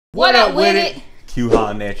What up with it?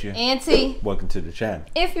 Kehlani at you. Auntie. Welcome to the channel.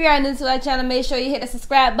 If you are new to our channel, make sure you hit the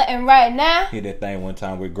subscribe button right now. Hit that thing one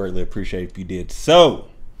time. We'd greatly appreciate if you did. So,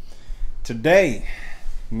 today,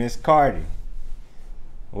 Miss Cardi.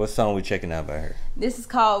 What song we checking out by her? This is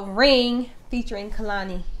called Ring featuring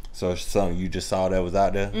Kehlani. So, it's something you just saw that was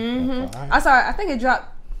out there? Mm-hmm. Right. I saw it. I think it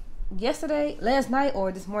dropped yesterday, last night,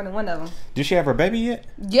 or this morning, one of them. Did she have her baby yet?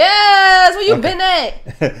 Yes. Where you been at?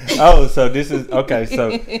 Oh, so this is okay.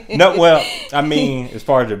 So no, well, I mean, as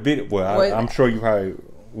far as the video, well, I'm sure you probably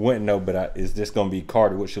wouldn't know, but is this gonna be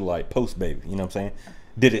Cardi? What she like post baby? You know what I'm saying?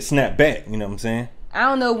 Did it snap back? You know what I'm saying? I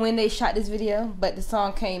don't know when they shot this video, but the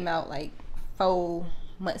song came out like 4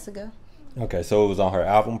 months ago. Okay, so it was on her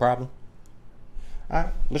album, probably. All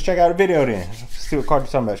right, let's check out the video then. Let's see what Cardi's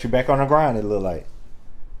talking about. She back on the grind. It look like.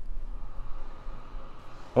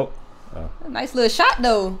 Oh. A nice little shot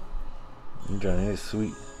though. Johnny is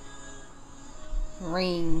sweet.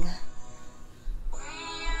 Ring.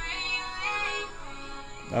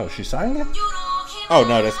 Oh, she sang it? Oh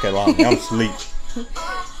no, that's Kehlani. I'm asleep.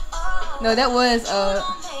 No, that was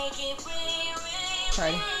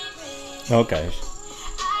Cardi. Okay.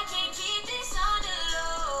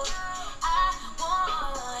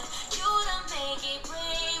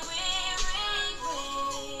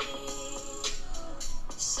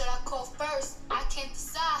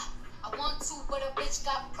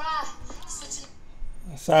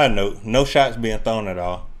 Side note, no shots being thrown at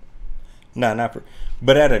all. Nah, not for,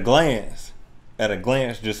 but at a glance,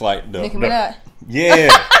 just like the yeah,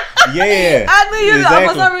 yeah. I knew you. Exactly.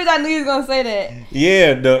 For some reason, I knew you was gonna say that.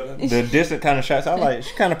 Yeah, the distant kind of shots. I like.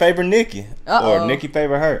 She kind of favor Nicki, or Nicki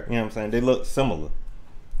favor her. You know what I'm saying? They look similar.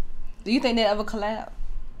 Do you think they ever collab?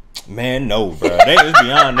 Man, no, bro. It's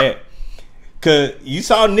beyond that. Cause you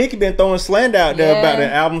saw Nicki been throwing slander out there about the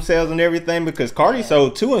album sales and everything, because Cardi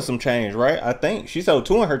sold 2 and some change, right? I think she sold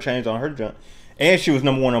 2 and her change on her jump, and she was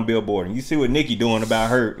 #1 on Billboard. And you see what Nicki doing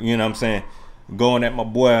about her, you know what I'm saying? Going at my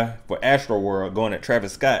boy for Astro World, going at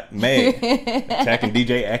Travis Scott, mad, attacking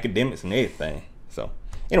DJ Academics and everything. So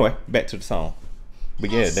anyway, back to the song.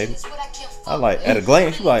 But yeah, David, I like at a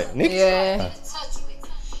glance, you like Nicki. Yeah.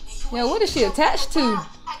 Yeah, what is she attached to?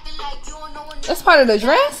 That's part of the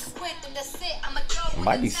dress? It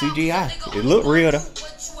might be CGI. It look real though.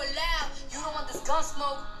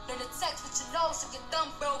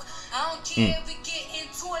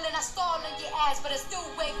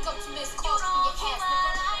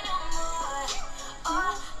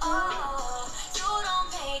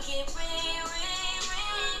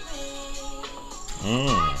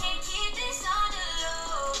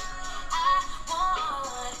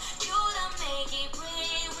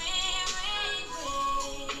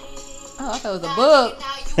 Oh, I thought it was a book.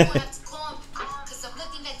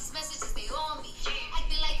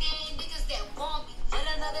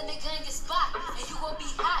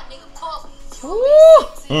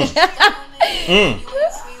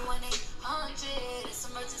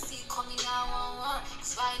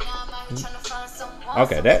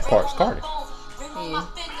 Okay, that part's Cardi. Yeah.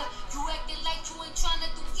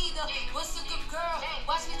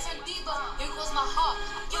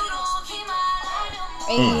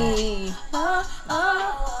 Hey.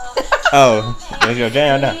 Oh, there's your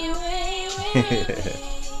jam now.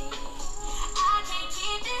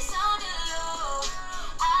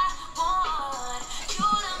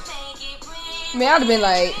 Man, I'd have been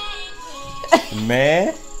like,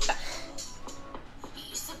 man.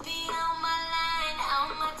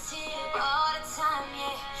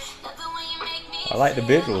 I like the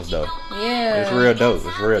visuals though. Yeah. It's real dope.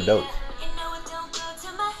 It's real dope.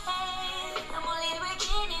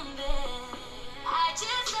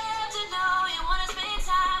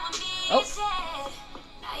 Oh.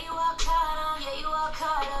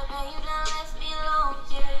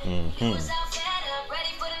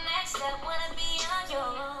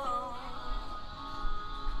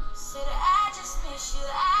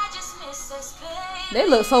 They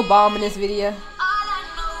look so bomb in this video.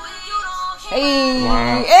 Hey,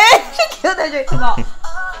 wow. She killed that Drake. Come on.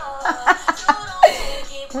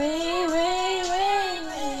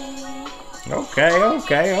 Okay.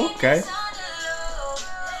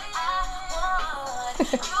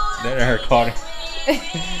 That her Cardi.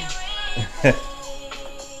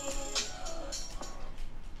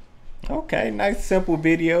 Okay, nice simple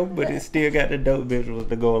video, but it still got the dope visuals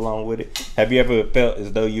to go along with it. Have you ever felt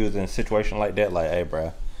as though you was in a situation like that? Like, hey, bro,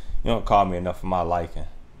 you don't call me enough for my liking.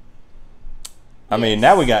 I mean,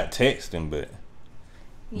 now we got texting, but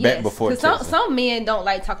back before texting. Some men don't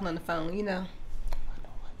like talking on the phone, you know.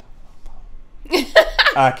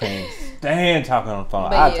 I can't stand talking on the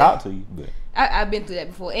phone. I talk to you, but I've been through that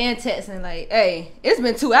before. And texting like, hey, it's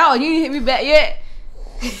been 2 hours. You ain't hit me back yet.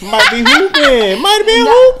 Might be hooping. Might be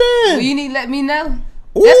hooping. Well, you need to let me know.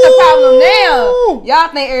 Ooh. That's the problem now.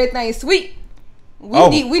 Y'all think everything's sweet.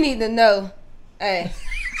 We need to know. Hey.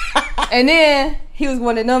 And then he was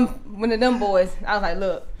one of them boys. I was like,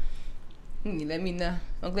 look, you need to let me know.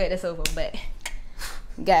 I'm glad that's over, but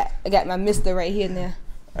I got my mister right here now.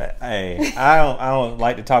 Hey, I don't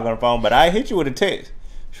like to talk on the phone, but I hit you with a text.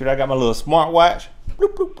 Should I got my little smartwatch?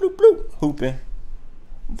 Bloop bloop bloop bloop, hooping.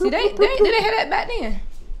 See, they have that back then.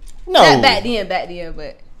 No, not back then,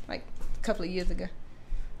 but like a couple of years ago.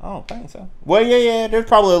 I don't think so. Well, yeah. There's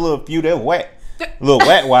probably a little few that little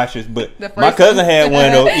whack watches, but my cousin had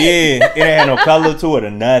one though. Yeah, it ain't had no color to it or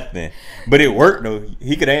nothing, but it worked though.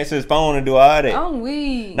 He could answer his phone and do all that. I'm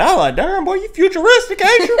weak. Now I'm like, darn boy, you futuristic,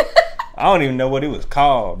 ain't you? I don't even know what it was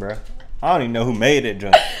called, bro. I don't even know who made that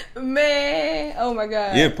junk. Man, oh my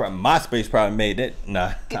god. Yeah, MySpace probably made that.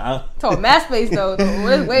 Nah. Told MySpace though.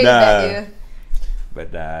 Way back there.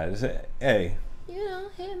 But hey. You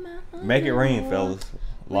don't hit my Make it rain, fellas.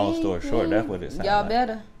 Long story short, that's what it sounds Y'all like.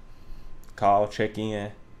 better. Call, check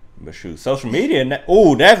in. But shoot, social media,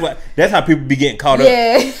 that's how people be getting caught up.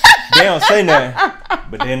 Yeah. They don't say nothing,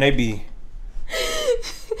 but then they be.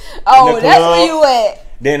 Oh, that's where you at.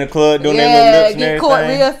 They in the club doing their little lips and everything. Get caught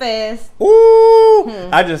real fast. Ooh.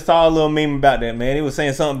 I just saw a little meme about that, man. It was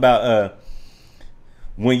saying something about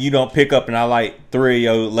when you don't pick up and I like 3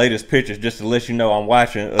 of your latest pictures just to let you know I'm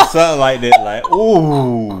watching or something like that. Like,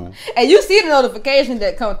 ooh. And you see the notification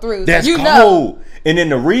that come through. That's so you cold. Know. And then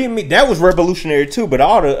the read me, that was revolutionary too. But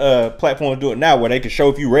all the platforms do it now where they can show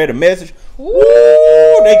if you read a message.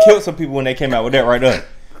 Ooh, they killed some people when they came out with that right there.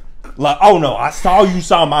 Like, oh no, I saw you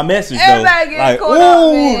saw my message though. Everybody Like, caught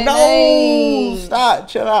up, man. No, Dang. Stop,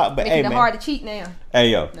 chill out. But Making hey, it man, hard to cheat now. Hey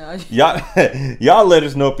yo, No. y'all let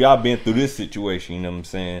us know if y'all been through this situation. You know what I'm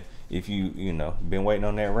saying? If you been waiting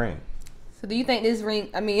on that ring. So do you think this ring?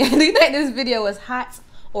 I mean, do you think this video was hot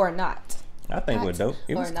or not? I think it was dope.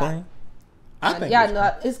 It was clean. I think y'all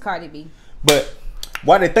know it's Cardi B. But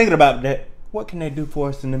while they thinking about that, what can they do for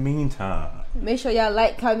us in the meantime? Make sure y'all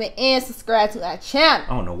like, comment, and subscribe to our channel.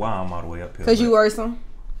 I don't know why I'm all the way up here. Because you worrisome.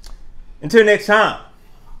 Until next time.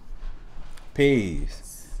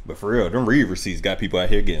 Peace. But for real, them read receipts got people out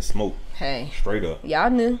here getting smoked. Hey. Straight up. Y'all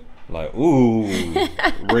knew. Like, ooh.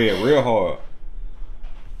 Red real hard.